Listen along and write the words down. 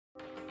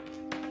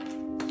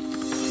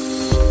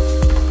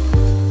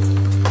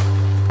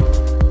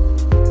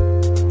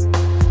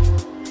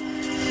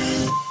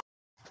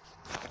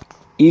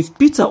If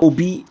Peter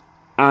Obi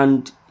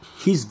and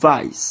his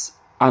vice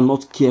are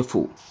not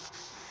careful,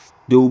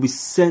 they will be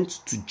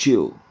sent to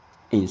jail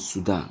in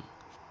Sudan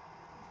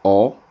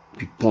or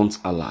be burnt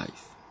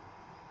alive.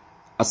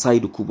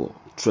 Asari Dokubo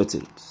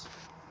threatens.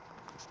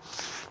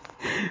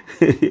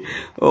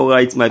 All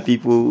right, my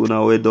people,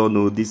 now we don't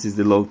know, this is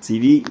the Log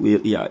TV.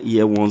 We are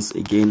here once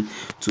again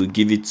to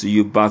give it to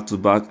you back to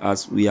back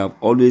as we have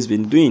always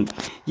been doing.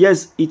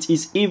 Yes, it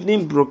is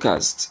evening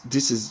broadcast.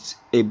 This is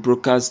a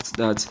broadcast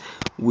that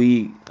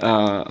we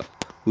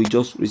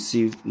just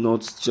received,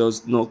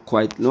 not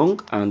quite long,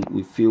 and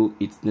we feel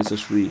it's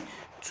necessary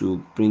to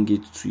bring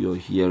it to your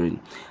hearing.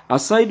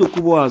 Asari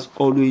Dokubo has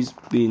always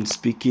been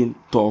speaking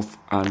tough,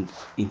 and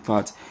in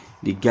fact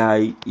the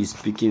guy is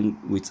speaking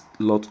with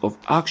a lot of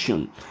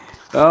action.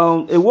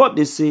 What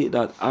they say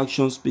that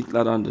action speaks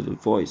louder than the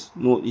voice.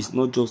 No, it's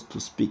not just to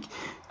speak.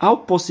 How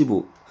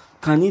possible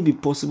can it be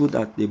possible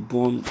that they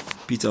burn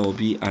Peter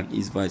Obi and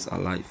his vice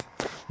alive?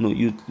 No,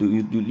 you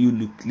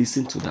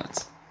listen to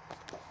that.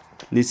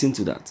 Listen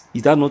to that.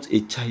 Is that not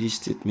a childish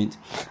statement?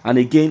 And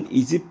again,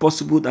 is it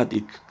possible that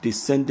they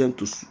send them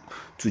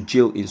to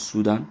jail in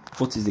Sudan?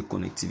 What is the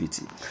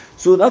connectivity?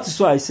 So that is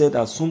why I said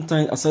that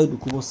sometimes Asari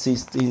Dokubo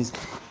says things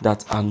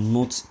that are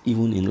not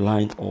even in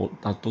line, or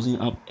that doesn't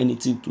have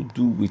anything to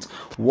do with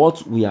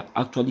what we are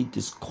actually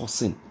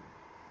discussing.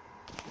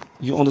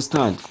 You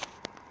understand?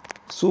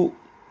 So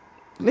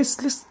let's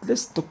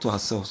talk to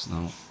ourselves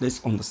now.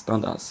 Let's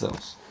understand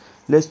ourselves.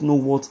 Let's know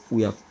what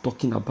we are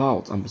talking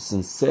about and be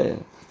sincere.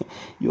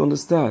 You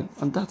understand?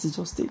 And that is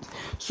just it.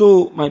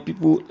 So, my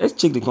people, let's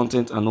check the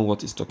content and know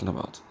what it's talking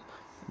about.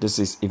 This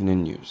is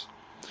evening news.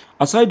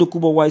 Asari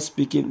Dokubo, while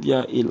speaking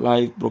via a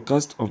live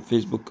broadcast on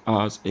Facebook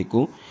hours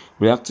ago,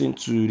 reacting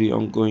to the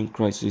ongoing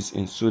crisis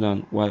in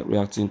Sudan, while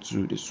reacting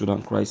to the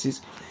Sudan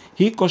crisis,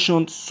 he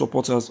cautioned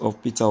supporters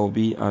of Peter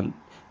Obi and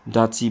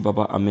Dati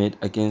Baba Ahmed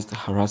against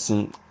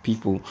harassing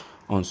people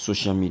on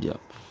social media.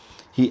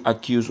 He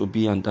accused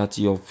Obi and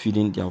Dati of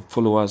feeding their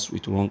followers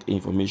with wrong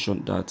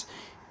information that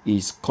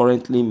is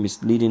currently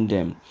misleading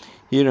them.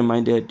 He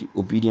reminded the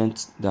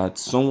obedient that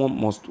someone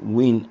must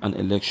win an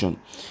election.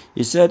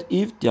 He said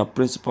if their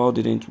principal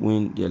didn't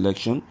win the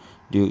election,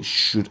 they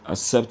should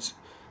accept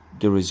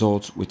the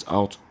results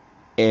without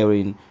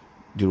airing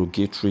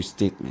derogatory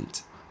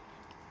statement.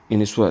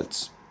 In his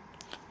words,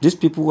 these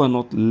people are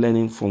not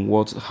learning from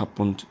what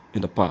happened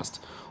in the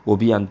past.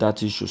 Obi and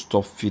Dati should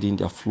stop feeding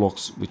their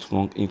flocks with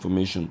wrong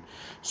information.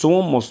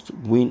 Someone must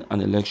win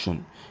an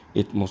election.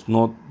 It must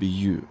not be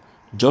you.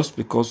 Just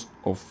because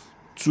of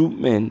two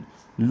men,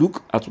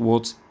 look at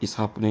what is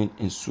happening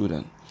in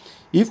Sudan.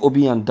 If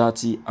Obi and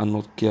Dati are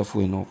not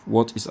careful enough,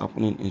 what is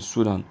happening in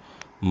Sudan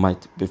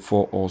might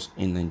befall us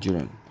in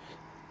Nigeria.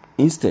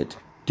 Instead,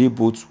 they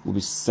both will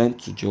be sent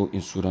to jail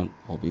in Sudan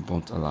or be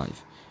burnt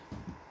alive,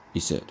 he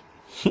said.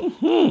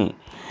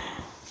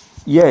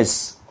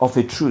 Yes, of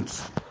a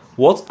truth,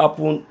 what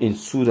happened in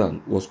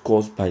Sudan was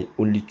caused by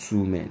only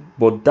two men.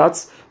 But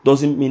that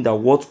doesn't mean that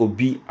what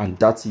Obi and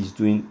Dati is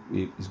doing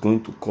is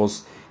going to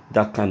cause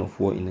that kind of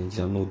war in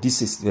Nigeria. No,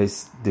 this is very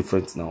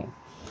different now.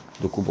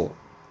 Dokubo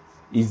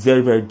is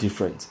very, very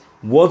different.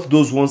 What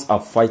those ones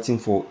are fighting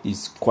for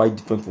is quite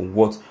different from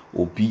what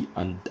Obi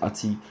and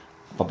Dati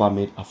Baba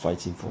Ahmed are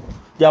fighting for.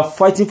 They are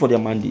fighting for their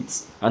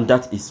mandates, and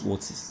that is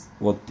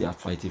what they are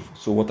fighting for.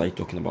 So what are you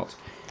talking about?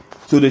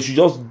 So they should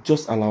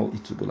just allow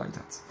it to go like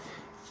that.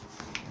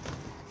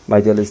 My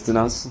dear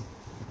listeners,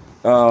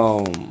 I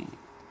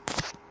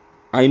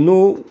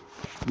know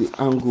the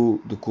angle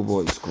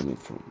Dokubo is coming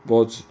from,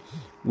 but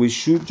we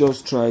should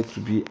just try to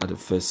be at the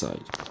fair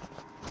side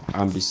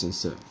and be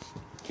sincere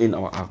in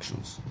our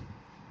actions.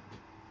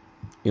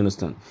 You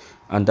understand?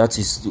 And that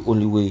is the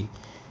only way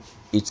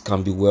it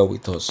can be well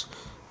with us.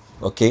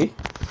 Okay?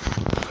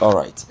 All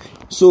right.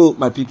 So,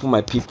 my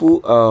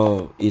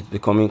people, it's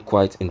becoming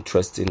quite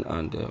interesting,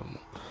 and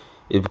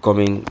it's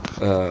becoming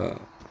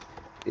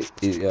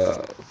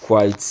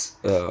quite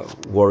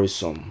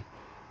worrisome.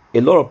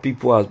 A lot of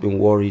people have been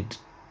worried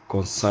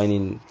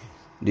concerning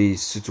the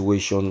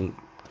situation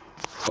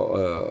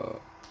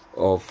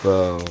of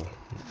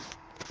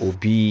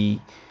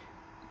Obi,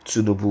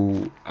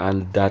 Tinubu,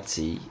 and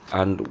Dati,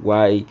 and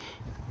why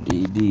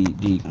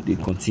the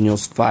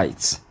continuous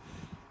fight.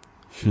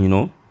 You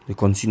know, the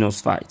continuous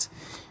fight.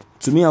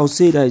 To me, I would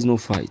say there is no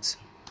fight.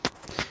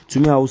 To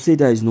me, I would say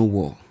there is no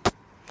war.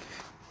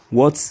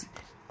 What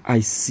I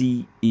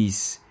see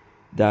is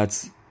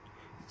that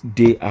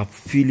they are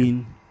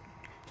feeling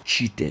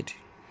cheated.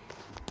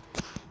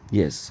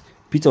 Yes,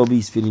 Peter Obi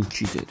is feeling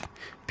cheated.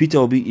 Peter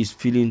Obi is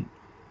feeling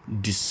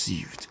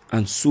deceived,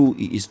 and so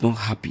he is not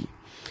happy.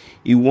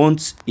 He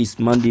wants his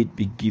mandate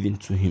be given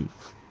to him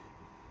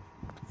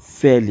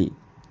fairly.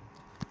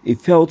 He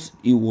felt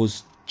he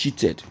was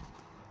cheated.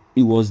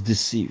 He was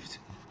deceived.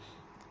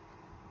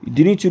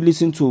 Didn't you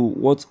listen to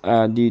what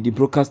the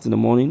broadcast in the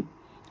morning,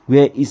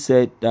 where he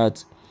said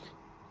that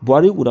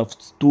Buhari would have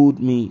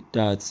told me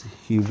that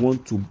he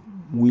want to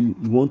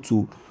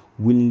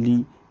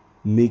willingly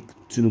make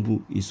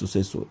Tinubu his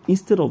successor,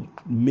 instead of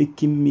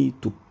making me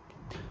to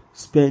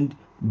spend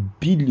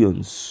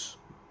billions,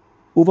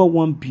 over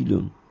 1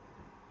 billion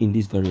in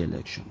this very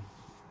election.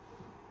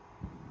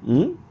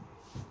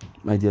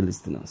 My dear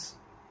listeners,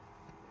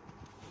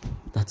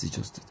 that is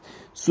just it.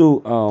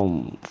 So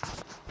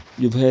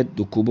you've heard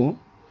Dokubo.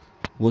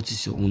 What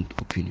is your own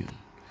opinion?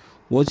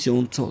 What's your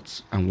own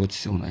thoughts and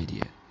what's your own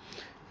idea?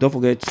 Don't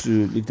forget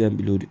to leave them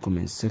below the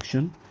comment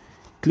section.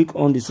 Click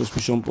on the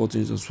subscription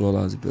buttons as well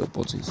as the bell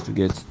buttons to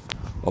get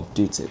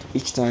updated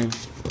each time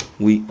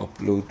we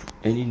upload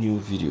any new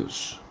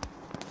videos.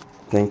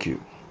 Thank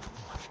you.